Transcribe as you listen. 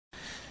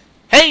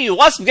Hey,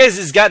 what's up guys,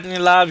 it's Got Me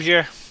Love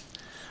here.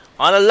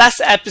 On the last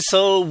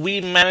episode,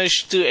 we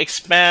managed to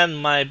expand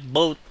my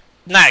boat.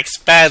 Not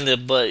expand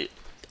it, but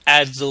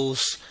add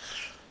those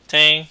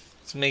thing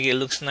to make it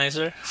look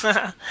nicer.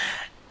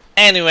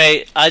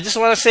 Anyway, I just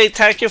want to say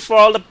thank you for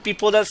all the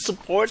people that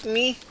support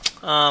me.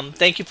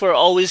 Thank you for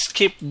always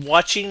keep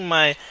watching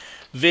my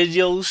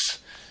videos.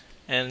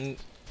 And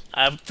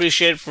I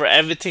appreciate for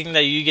everything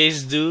that you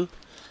guys do.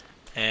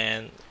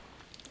 And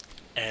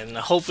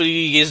hopefully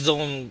you guys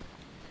don't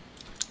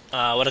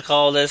what I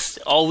call this,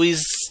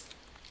 always,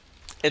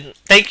 and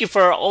thank you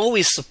for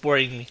always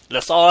supporting me.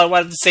 That's all I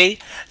wanted to say.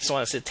 Just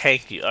want to say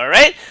thank you.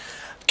 Alright?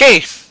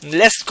 Okay,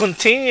 let's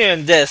continue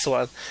in this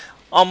one.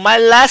 On my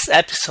last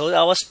episode,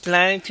 I was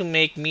planning to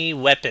make me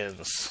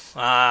weapons.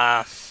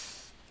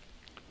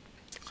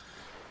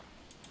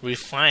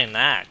 Refined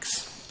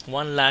axe.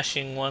 One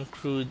lashing, one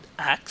crude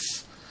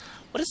axe.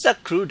 What does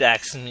that crude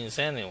axe means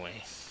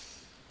anyway?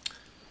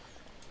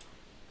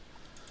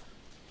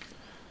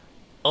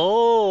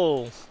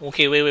 Oh,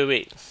 okay,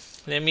 wait.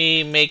 Let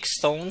me make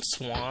stones.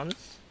 1,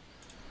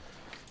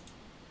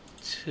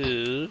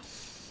 2,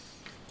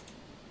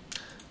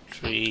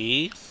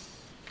 3,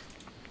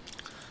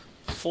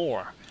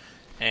 4.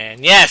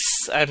 And yes,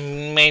 I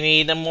may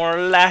need a more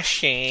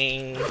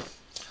lashing.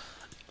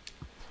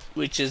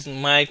 Which is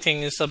my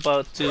thing is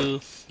about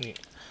to...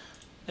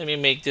 Let me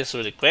make this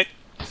really quick.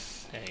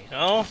 There you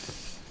go.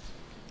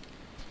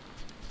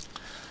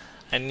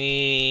 I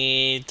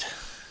need...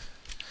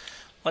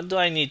 What do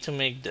I need to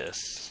make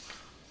this?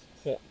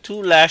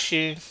 2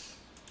 lashing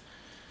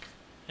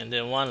and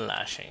then 1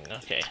 lashing.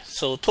 Okay,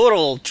 so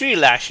total 3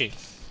 lashing.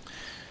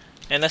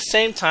 And at the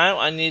same time,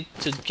 I need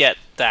to get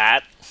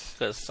that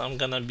because I'm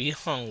gonna be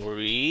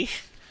hungry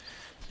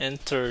and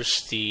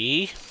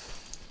thirsty,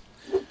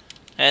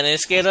 and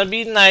it's gonna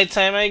be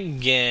nighttime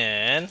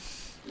again.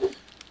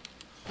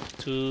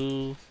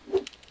 2,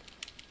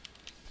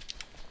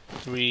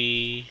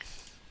 3,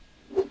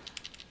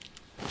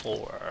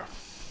 4.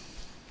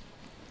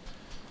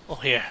 Oh,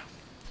 here.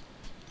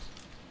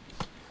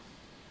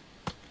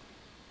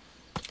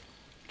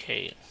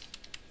 Okay.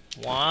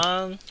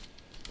 1,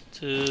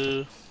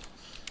 2,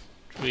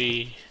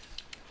 3,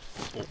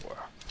 4.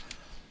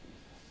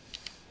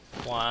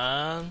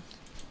 1,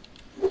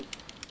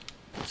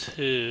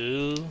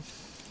 2,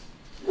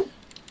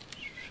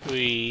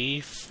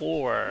 3,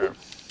 4.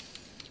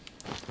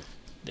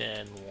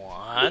 Then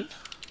 1,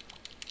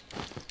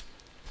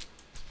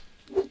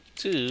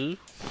 2,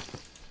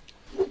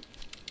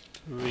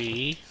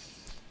 3,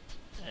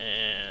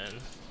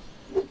 and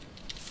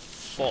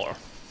 4.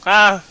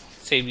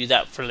 Save you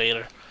that for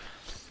later.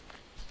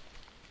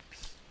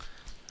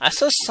 I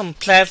saw some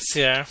plants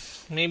here.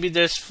 Maybe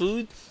there's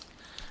food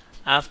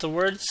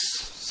afterwards.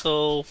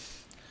 So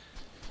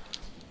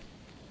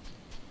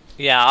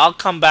yeah, I'll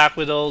come back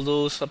with all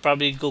those. I'll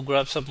probably go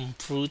grab some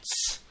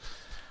fruits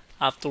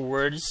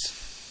afterwards.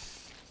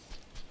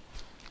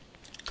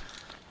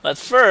 But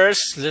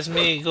first, let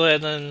me go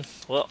ahead and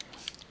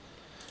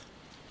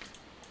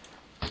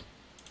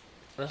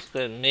let's go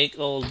ahead and make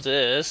all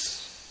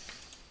this.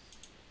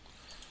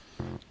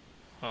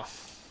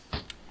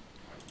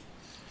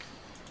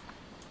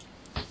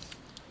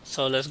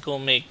 So let's go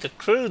make the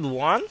crude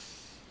one.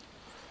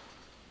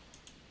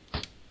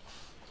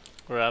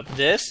 Grab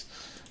this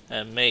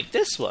and make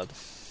this one.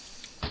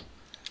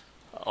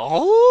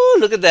 Oh,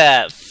 look at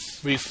that.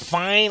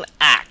 Refined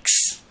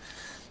axe.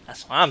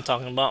 That's what I'm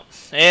talking about.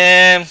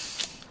 And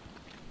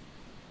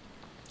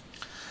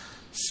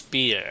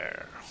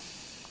spear.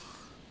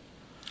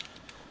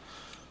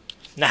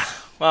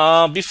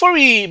 Now, before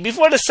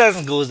the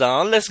sun goes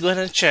down, let's go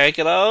ahead and check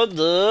it out.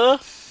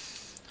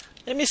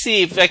 Let me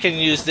see if I can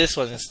use this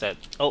one instead.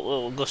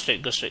 Oh, go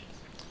straight.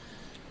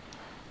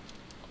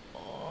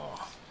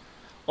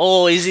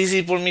 Oh, it's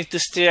easy for me to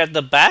steer at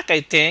the back,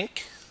 I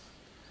think.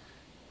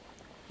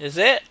 Is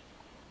it?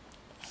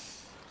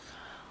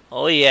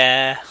 Oh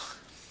yeah.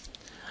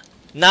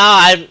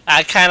 Now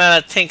I kind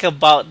of think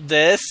about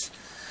this.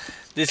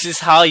 This is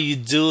how you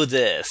do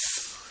this.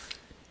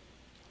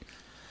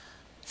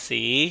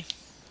 See?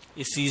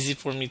 It's easy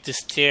for me to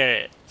steer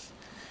it.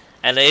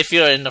 And if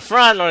you're in the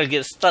front or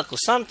get stuck with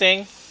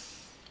something,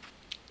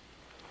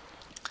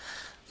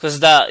 because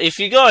if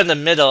you go in the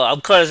middle,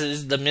 of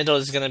course the middle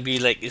is gonna be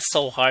like, it's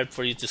so hard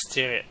for you to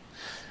steer it.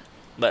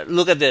 But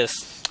look at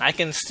this, I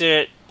can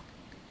steer it.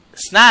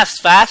 It's not as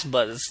fast,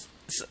 but it's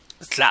a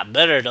lot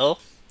better though.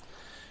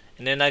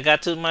 And then I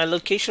got to my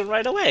location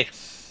right away.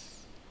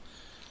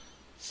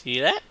 See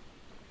that?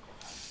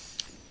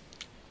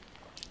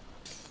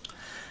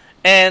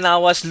 And I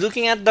was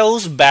looking at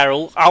those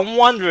barrels. I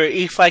wonder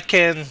if I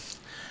can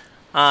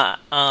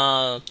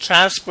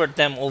transport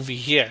them over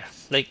here,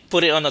 like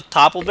put it on the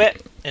top of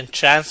it and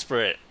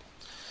transfer it,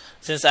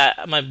 since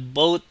my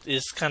boat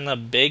is kind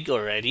of big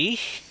already.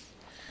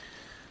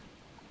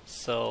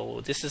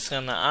 So this is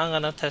I'm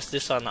gonna test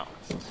this one out.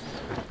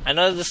 I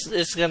know this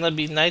is gonna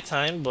be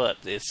nighttime, but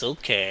it's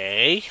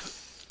okay.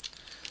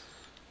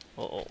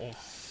 Oh.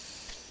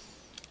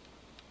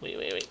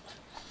 Wait.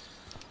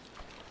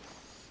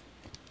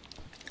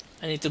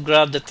 I need to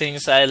grab the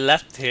things I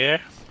left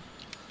here.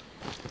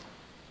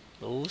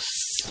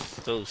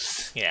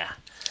 Those, yeah.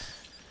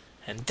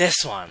 And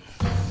this one.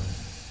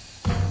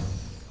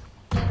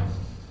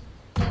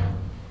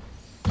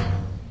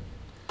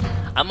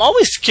 I'm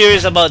always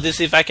curious about this,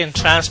 if I can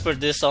transfer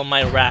this on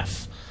my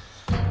raft.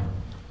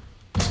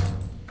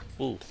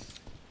 Ooh.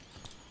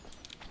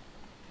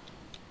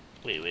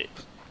 Wait.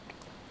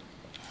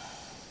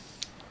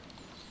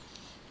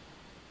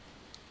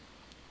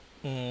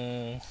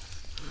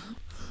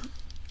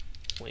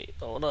 Wait,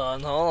 hold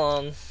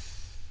on.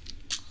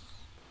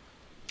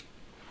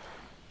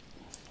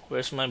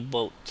 Where's my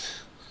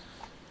boat?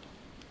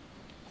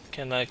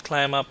 Can I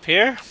climb up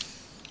here?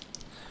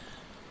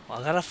 Well,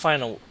 I gotta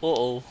find a...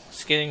 Uh-oh,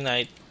 it's getting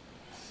night.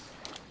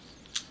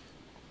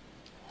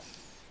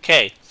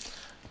 Okay,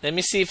 let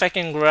me see if I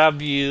can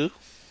grab you.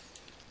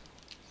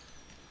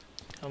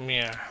 Come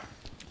here.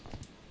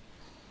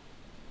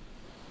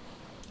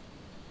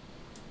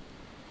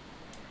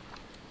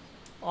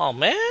 Oh,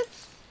 man.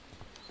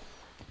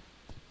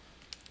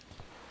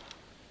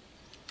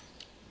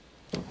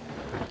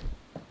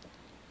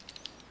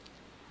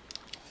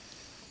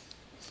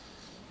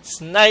 It's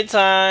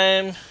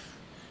nighttime,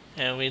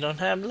 and we don't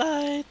have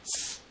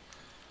lights.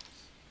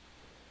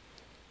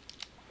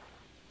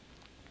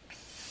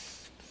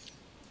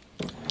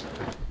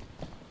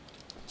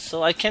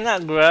 So I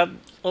cannot grab...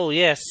 Oh,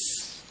 yes.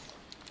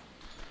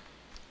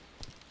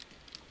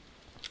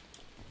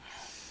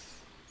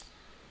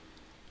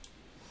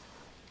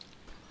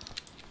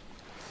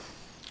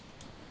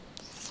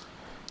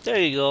 There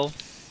you go.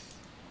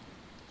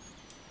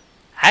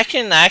 I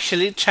can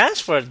actually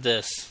transfer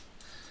this.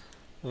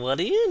 What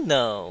do you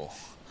know?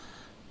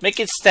 Make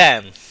it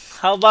stand.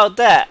 How about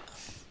that?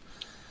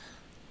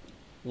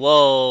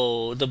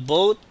 Whoa, the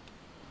boat,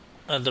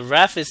 the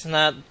raft is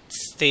not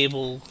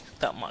stable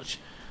that much.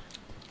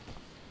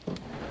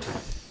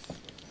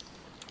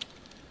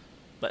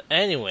 But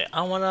anyway,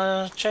 I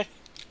wanna check.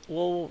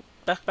 Whoa,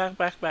 back.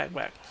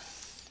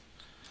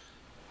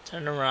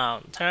 Turn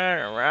around.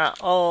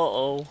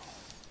 Oh.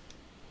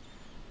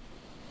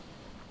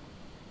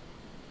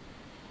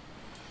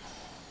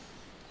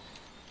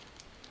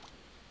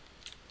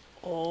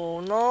 Oh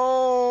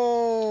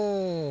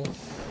no!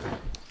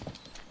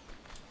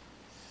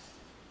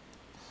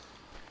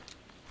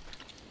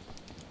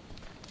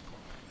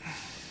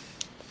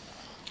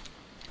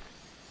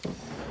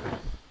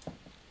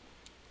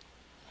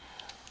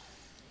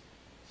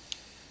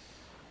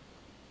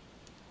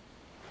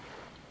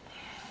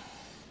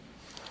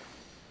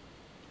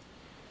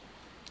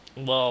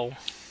 Whoa.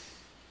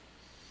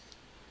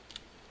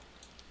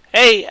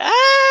 Hey! Ah!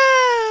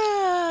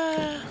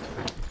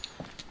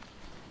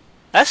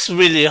 That's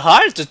really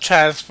hard to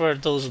transfer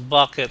those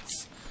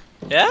buckets.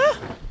 Yeah?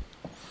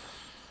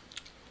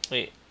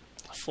 Wait.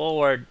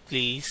 Forward,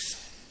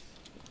 please.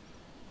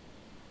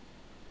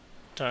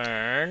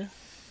 Turn.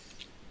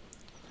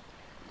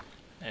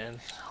 And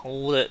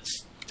hold it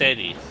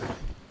steady.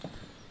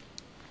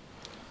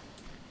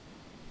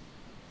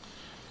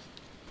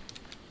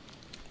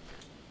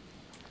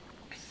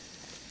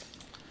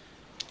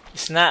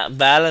 It's not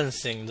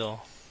balancing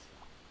though.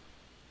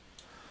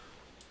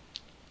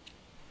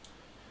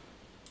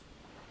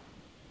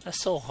 That's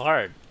so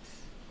hard.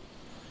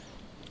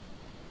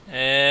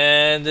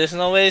 And there's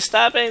no way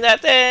stopping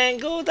that thing.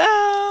 Go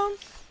down.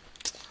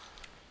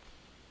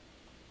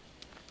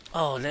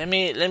 Oh, let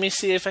me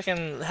see if I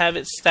can have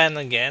it stand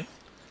again.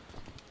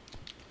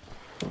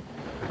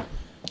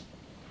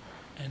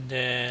 And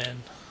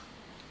then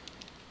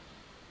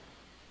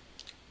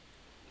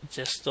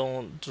just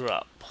don't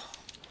drop.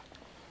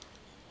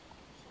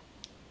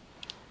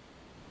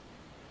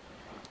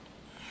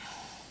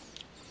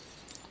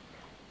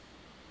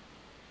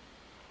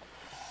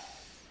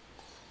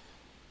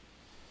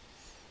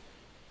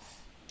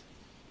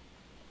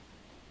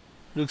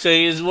 Looks like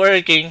it's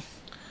working.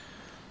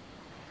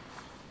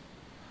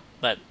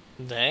 But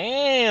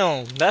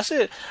damn, that's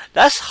it.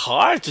 That's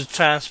hard to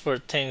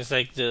transport things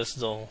like this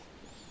though.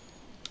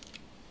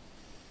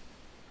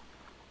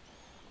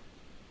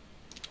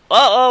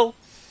 Uh-oh!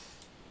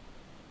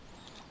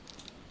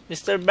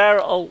 Mr.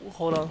 Barrel, oh,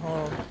 hold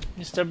on.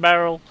 Mr.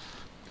 Barrel,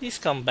 please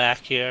come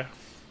back here.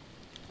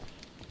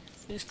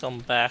 Please come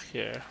back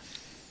here.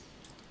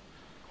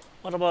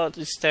 What about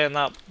you stand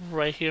up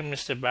right here,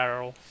 Mr.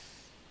 Barrel?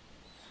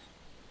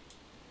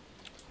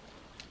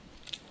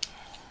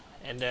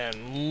 And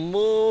then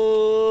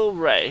move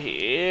right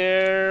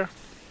here.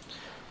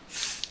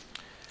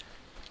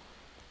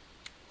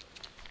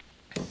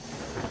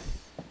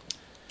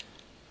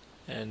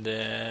 And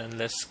then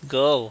let's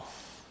go.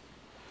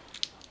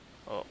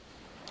 Oh.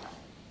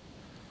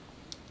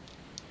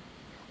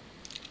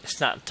 It's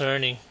not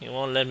turning. It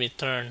won't let me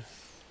turn.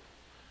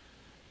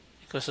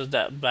 Because of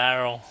that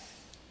barrel.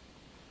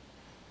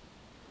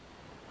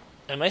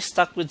 Am I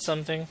stuck with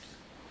something?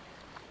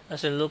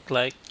 Does it look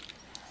like?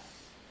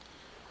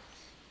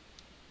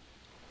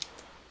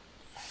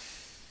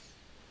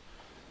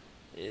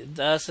 It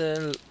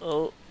doesn't.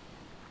 Oh.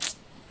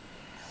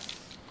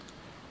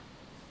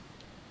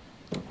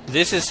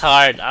 This is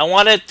hard. I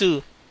wanted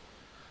to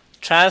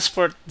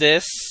transport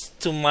this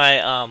to my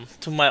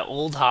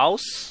old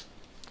house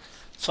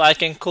so I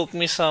can cook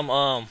me some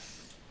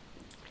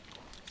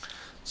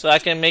so I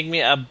can make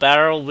me a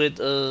barrel with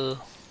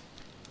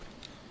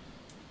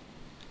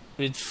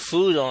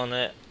food on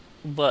it.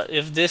 But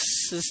if this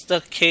is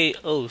the case,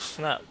 oh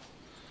snap.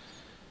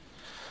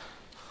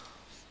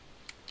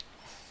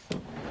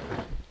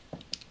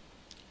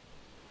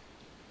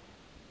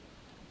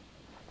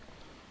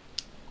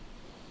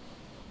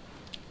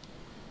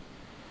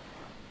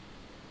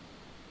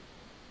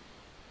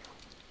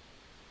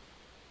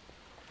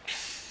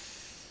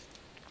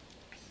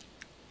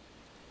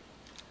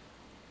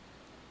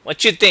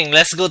 What you think?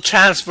 Let's go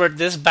transport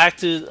this back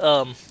to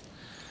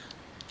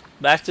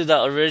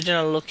the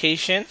original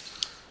location.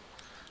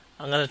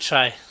 I'm gonna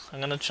try. I'm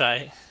gonna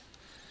try.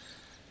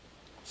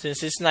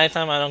 Since it's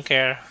nighttime, I don't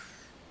care.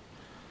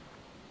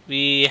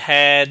 We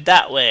head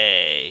that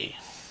way.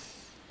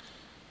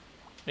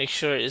 Make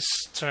sure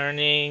it's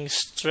turning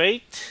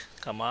straight.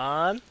 Come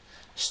on.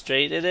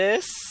 Straight it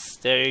is.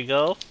 There you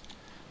go.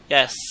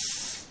 Yes.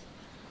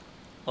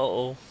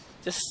 Uh-oh.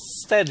 Just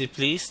steady,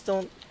 please.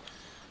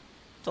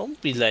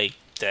 Don't be like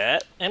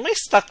that. Am I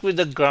stuck with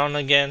the ground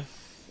again?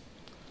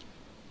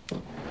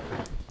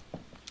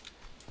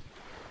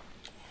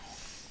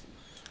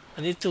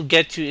 I need to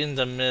get you in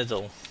the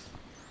middle.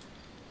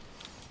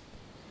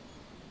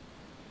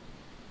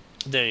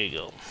 There you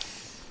go.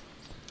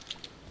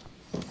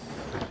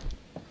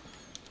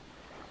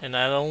 And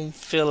I don't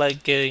feel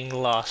like getting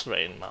lost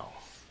right now.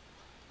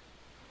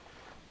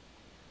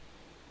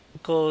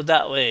 Go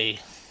that way.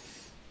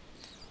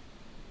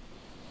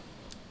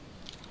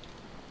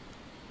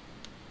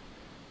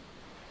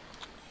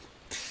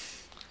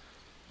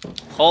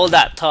 Hold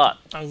that thought.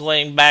 I'm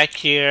going back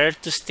here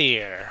to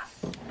steer.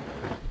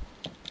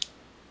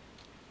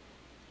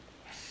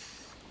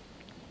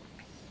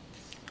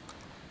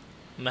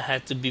 I'm gonna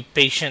have to be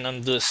patient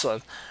on this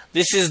one.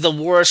 This is the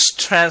worst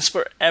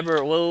transport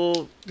ever.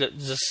 Whoa,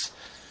 just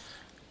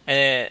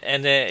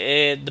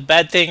the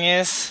bad thing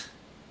is,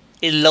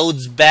 it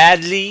loads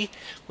badly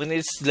when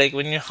it's like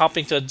when you're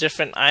hopping to a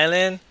different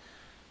island.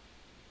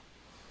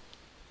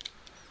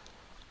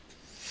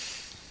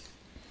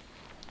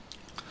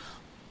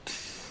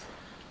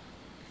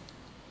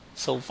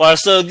 So far,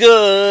 so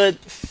good.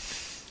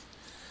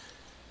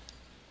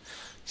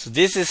 So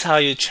this is how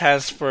you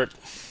transport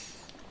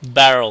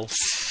barrels.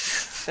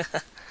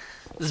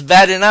 It's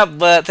bad enough,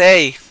 but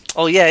hey.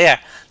 Oh yeah, yeah.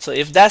 So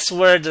if that's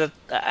where the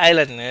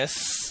island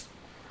is,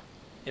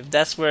 if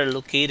that's where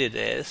located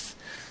is,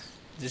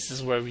 this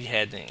is where we're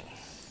heading.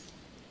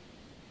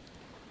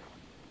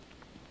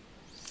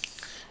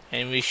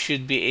 And we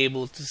should be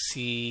able to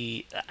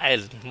see the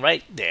island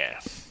right there.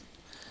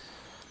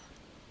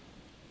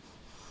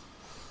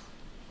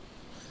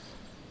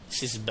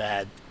 This is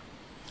bad.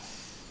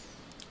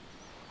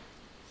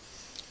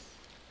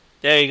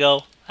 There you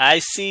go. I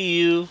see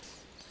you.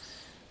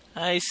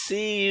 I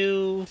see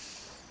you.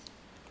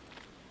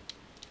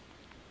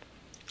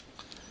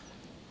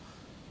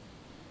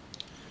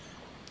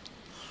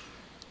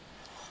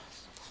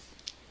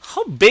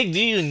 How big do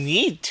you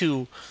need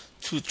to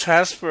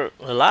transfer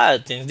a lot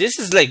of things? This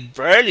is like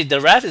barely, the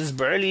raft is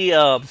barely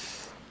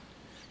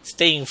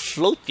staying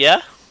float,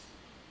 yeah?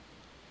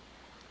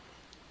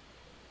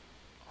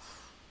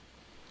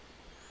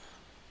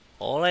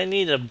 All I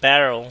need is a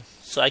barrel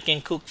so I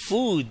can cook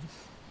food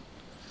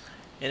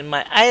in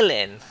my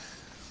island.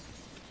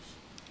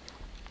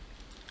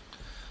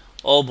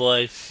 Oh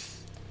boy.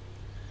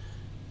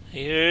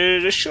 Here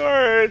are the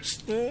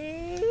sharks.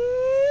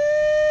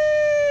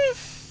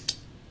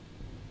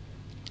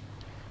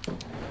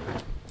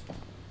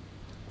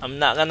 I'm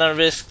not gonna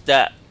risk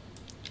that.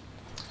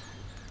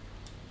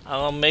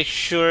 I'm gonna make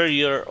sure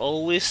you're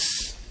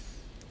always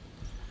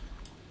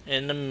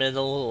in the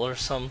middle or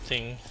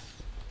something.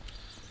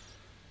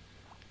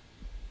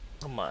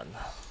 Come on.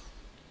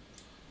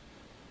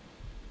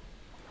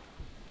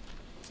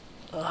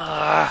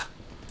 Ah,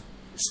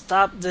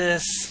 stop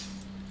this.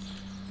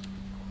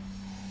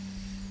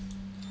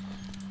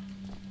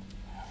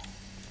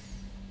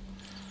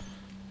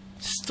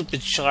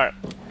 Stupid shark.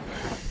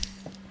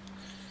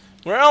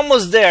 We're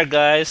almost there,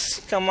 guys.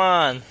 Come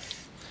on.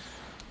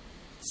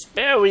 Just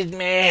bear with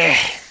me.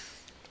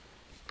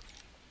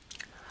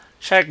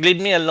 Shark, leave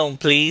me alone,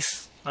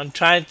 please. I'm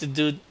trying to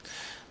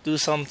do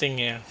something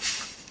here.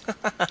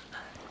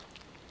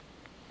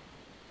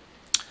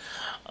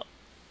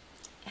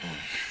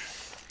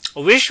 I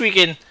wish we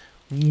can.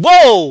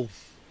 Whoa!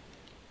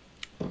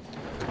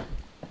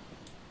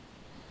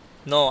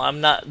 No, I'm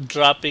not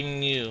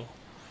dropping you.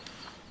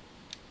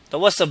 That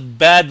was a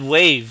bad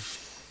wave.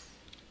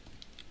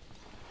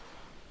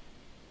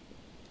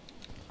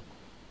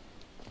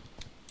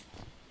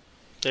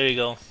 There you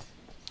go.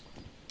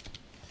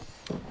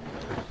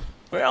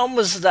 We're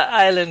almost at the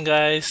island,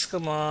 guys.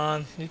 Come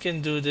on. You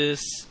can do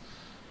this.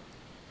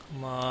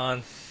 Come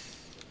on.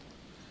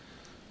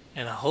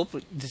 And I hope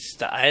this is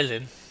the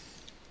island.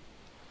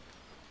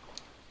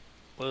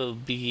 Will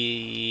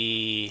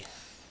be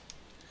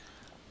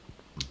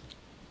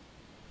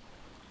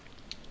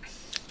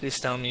Please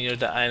tell me you're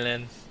the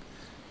island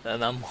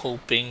that I'm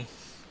hoping.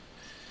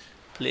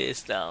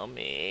 Please tell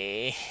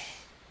me.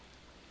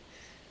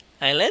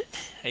 Island?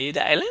 Are you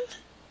the island?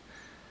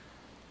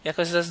 Yeah,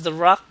 because that's the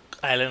rock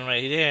island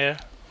right there.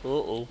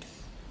 Uh-oh.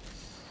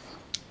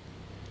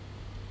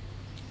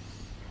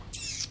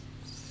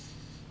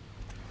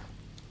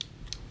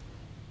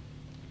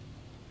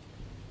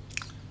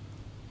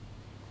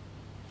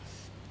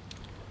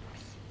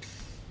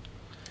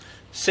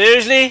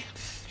 Seriously?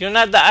 You're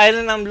not the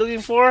island I'm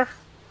looking for?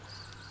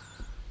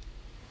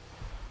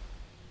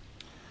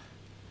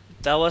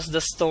 That was the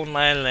stone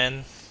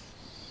island.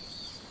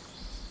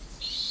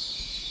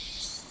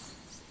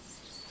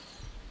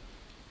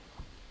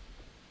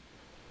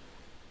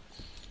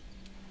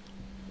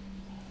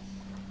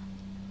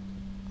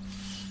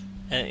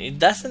 And it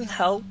doesn't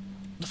help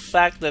the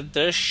fact that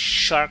there's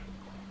shark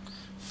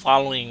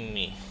following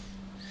me.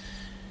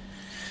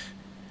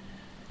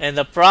 And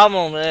the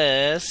problem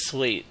is,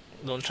 wait,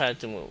 don't try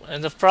to move.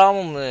 And the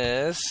problem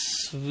is,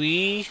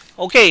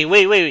 okay,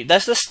 wait,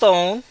 that's the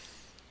stone.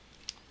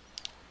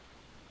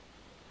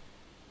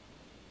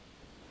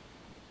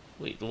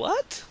 Wait,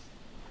 what?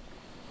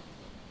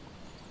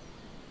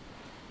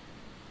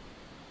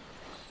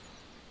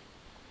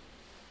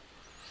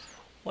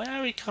 Why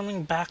are we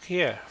coming back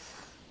here?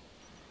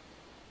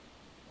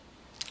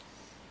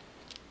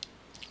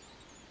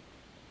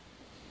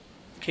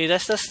 Okay,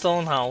 that's the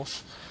stone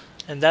house.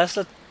 And that's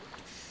the...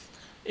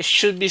 It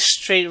should be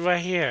straight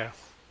right here.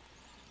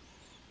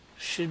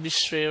 Should be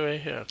straight right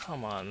here.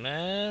 Come on,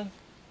 man.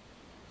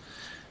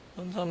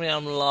 Don't tell me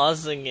I'm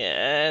lost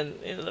again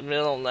in the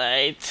middle of the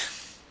night.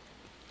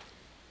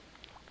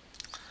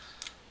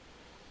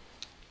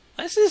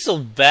 Why is it so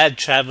bad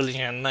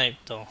traveling at night,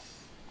 though?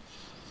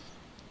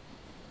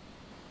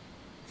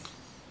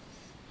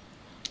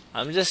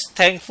 I'm just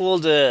thankful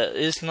that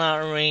it's not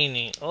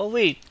raining. Oh,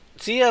 wait.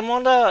 See, I'm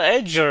on the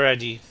edge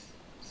already.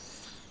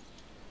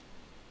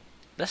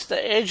 That's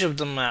the edge of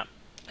the map,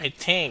 I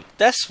think.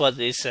 That's what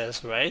it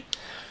says, right?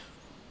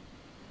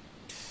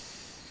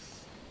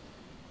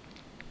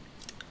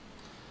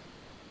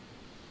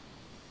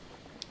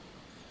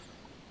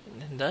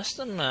 And that's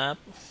the map.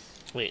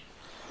 Wait.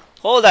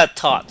 Hold that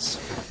thoughts.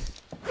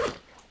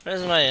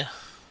 Where's my...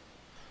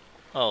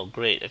 Oh,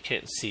 great. I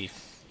can't see.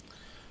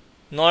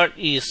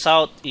 Northeast,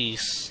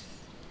 southeast.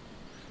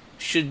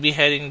 Should be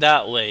heading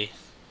that way.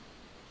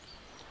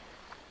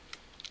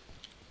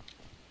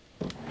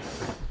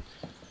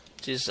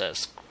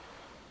 Jesus.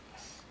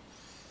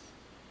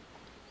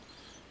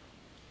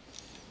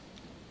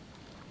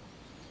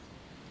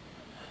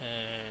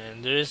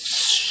 And there's...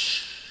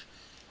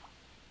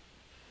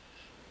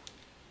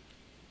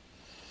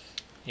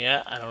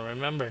 Yeah, I don't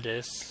remember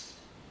this.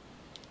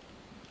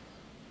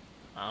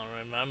 I don't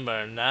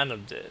remember none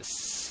of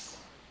this.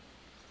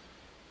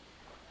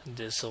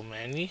 There's so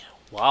many.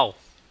 Wow.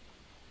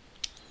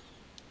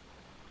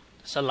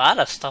 There's a lot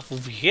of stuff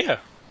over here.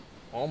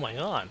 Oh my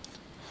god.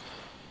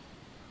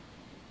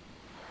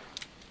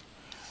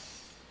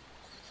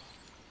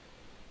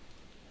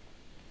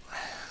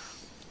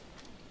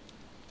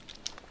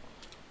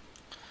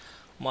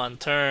 Come on,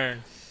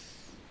 turn.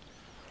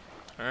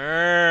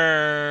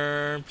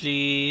 Turn,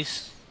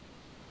 please.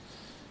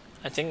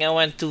 I think I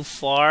went too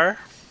far.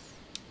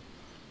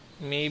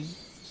 Maybe.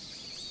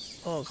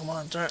 Oh, come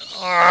on, turn.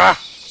 Ah!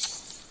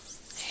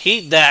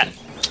 Hate that.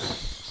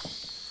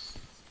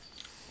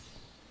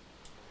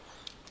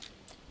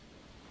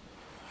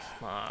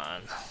 Come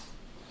on.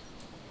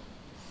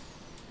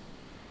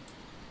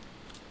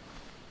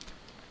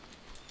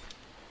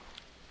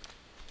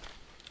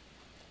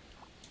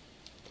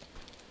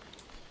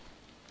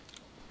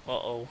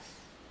 Uh-oh.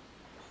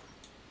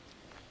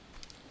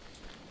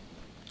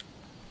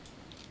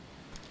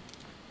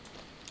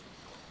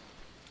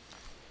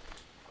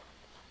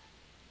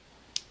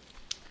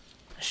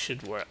 That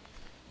should work.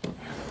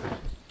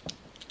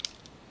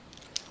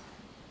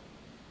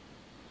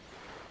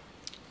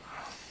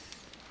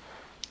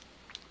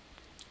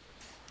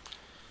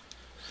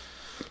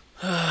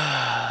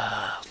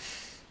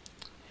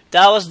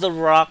 That was the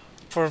rock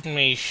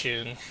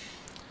formation.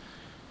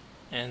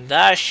 And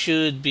that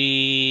should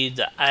be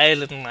the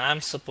island I'm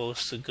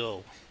supposed to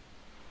go.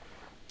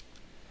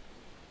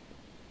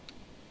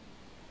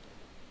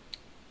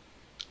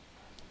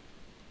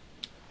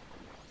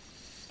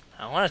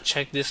 I want to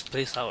check this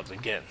place out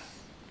again.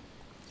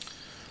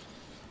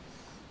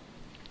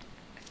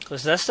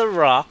 Because that's the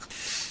rock.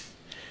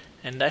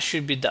 And that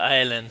should be the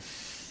island.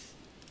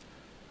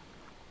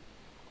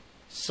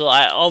 So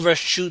I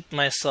overshoot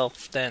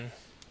myself then.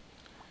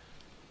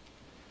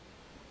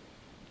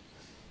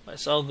 But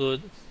it's all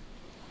good.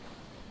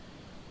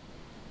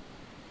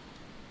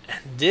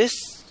 And this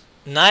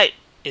night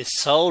is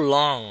so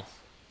long.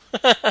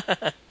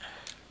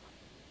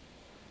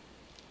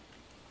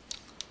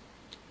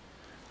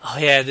 Oh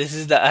yeah, this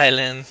is the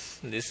island.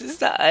 This is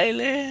the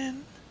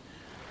island.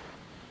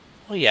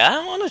 Oh yeah,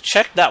 I want to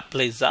check that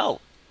place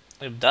out.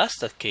 If that's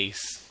the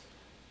case.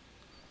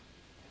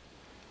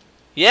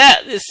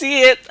 Yeah, you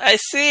see it. I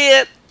see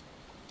it.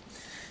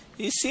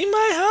 You see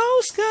my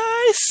house,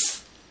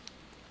 guys?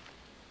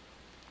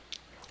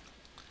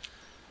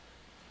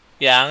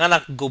 Yeah, I'm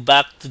gonna go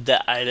back to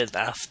the island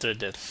after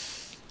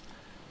this.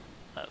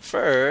 But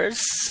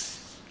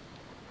first,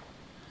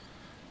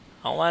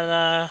 I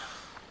wanna...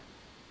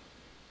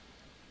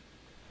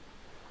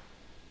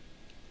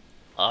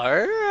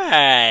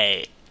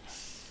 Alright.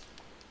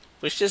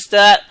 Which is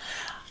that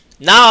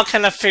now I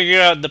kind of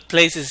figure out the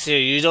places here.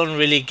 You don't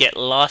really get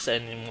lost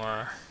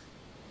anymore.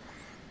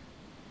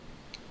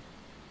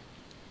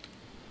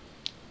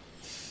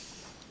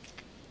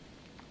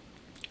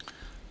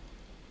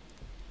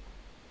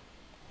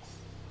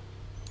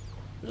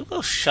 Look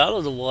how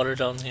shallow the water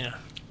down here.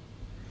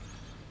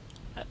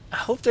 I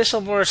hope there's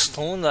some more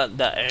stone at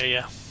that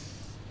area.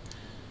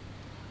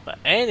 But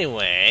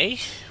anyway,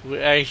 we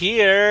are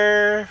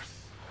here.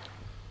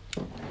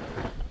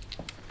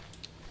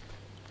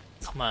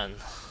 Come on.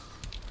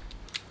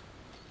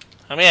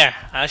 Come here.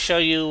 I'll show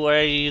you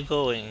where you're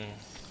going.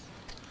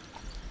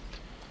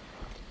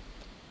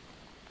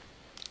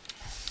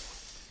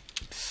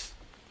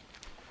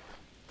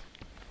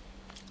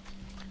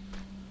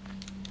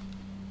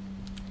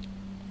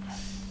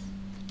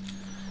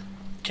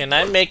 Can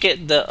I make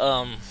it the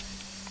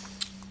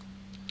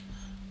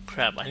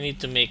crap, I need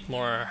to make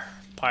more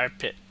fire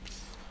pit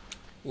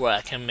where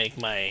I can make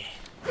my...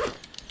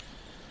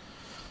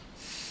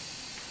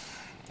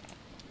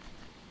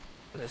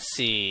 Let's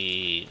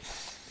see.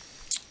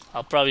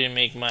 I'll probably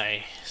make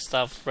my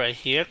stuff right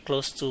here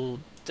close to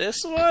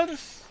this one.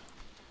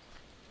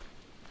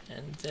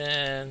 And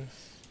then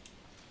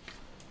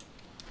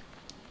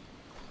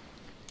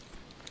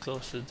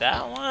close to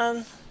that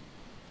one.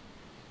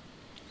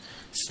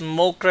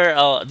 Smoker,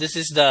 oh, this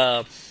is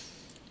the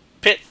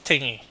pit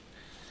thingy.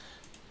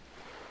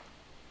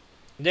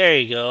 There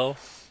you go.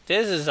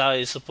 This is how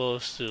you're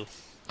supposed to.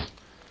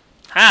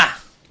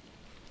 Ha!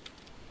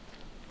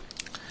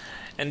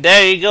 And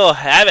there you go.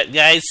 Have it,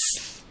 guys.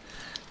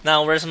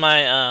 Now, where's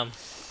my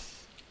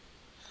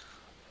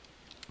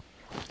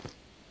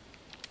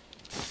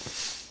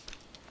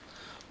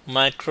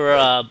my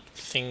crab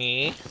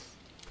thingy?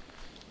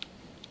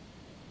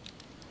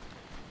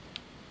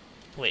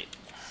 Wait.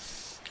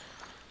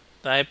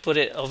 Did I put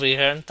it over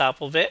here on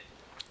top of it?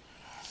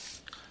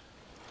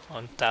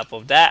 On top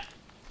of that.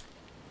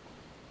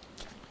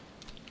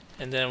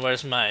 And then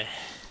where's my...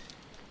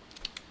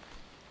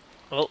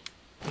 Oh,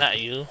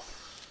 not you.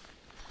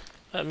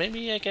 But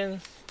maybe I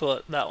can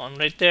put that one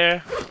right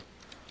there.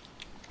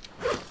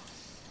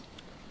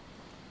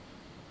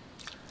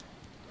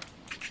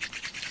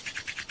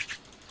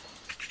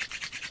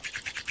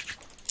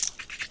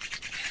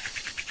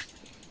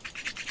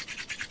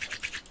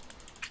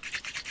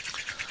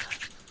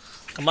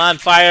 Come on,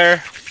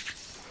 fire.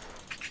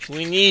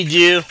 We need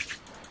you.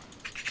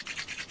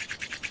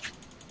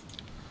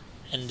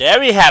 And there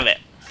we have it.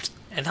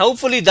 And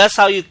hopefully that's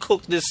how you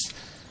cook this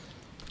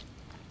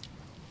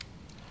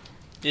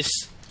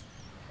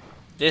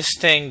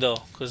thing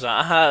though, because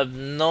I have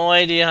no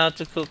idea how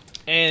to cook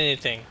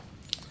anything.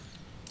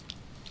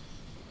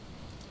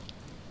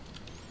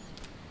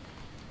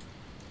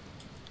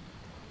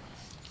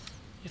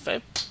 If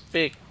I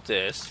pick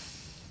this,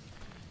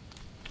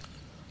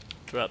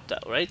 drop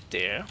that right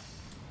there.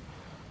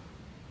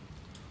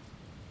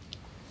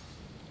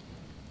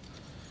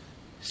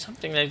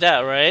 Something like that,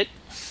 right?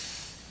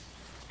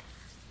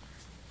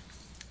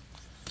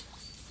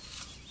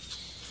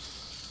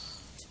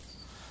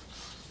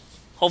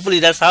 Hopefully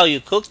that's how you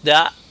cook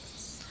that.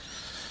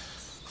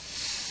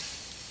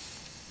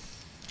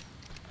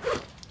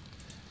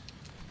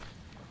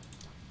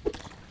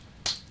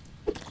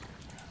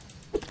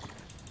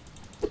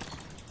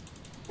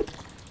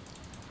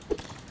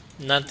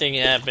 Nothing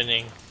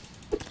happening.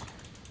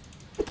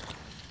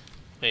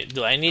 Wait,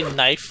 do I need a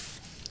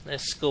knife?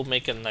 Let's go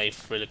make a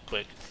knife really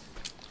quick.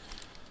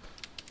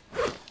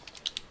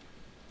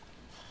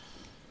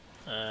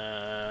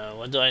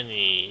 What do I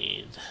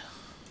need?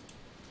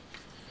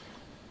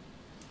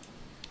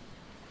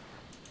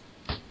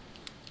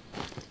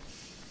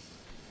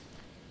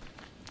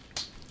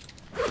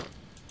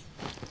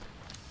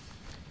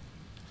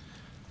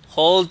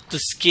 Hold to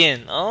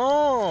skin.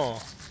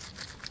 Oh.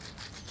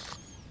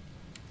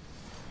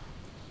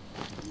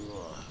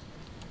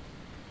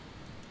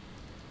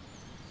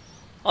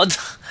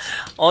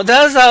 Oh,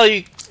 that's how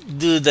you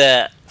do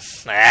that.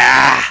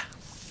 Ah.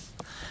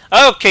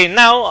 Okay,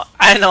 now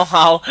I know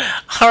how.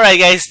 Alright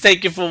guys,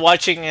 thank you for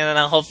watching, and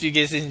I hope you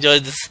guys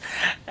enjoyed this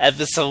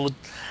episode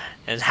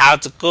and how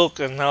to cook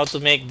and how to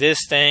make this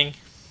thing.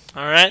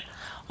 Alright,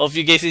 hope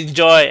you guys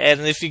enjoy,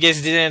 and if you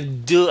guys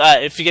didn't do,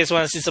 if you guys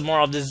want to see some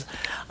more of this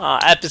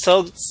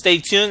episode, stay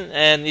tuned,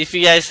 and if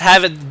you guys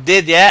haven't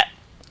did yet,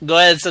 go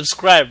ahead and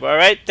subscribe.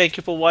 Alright, thank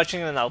you for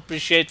watching, and I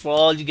appreciate for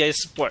all you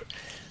guys support.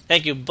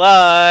 Thank you,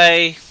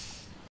 bye.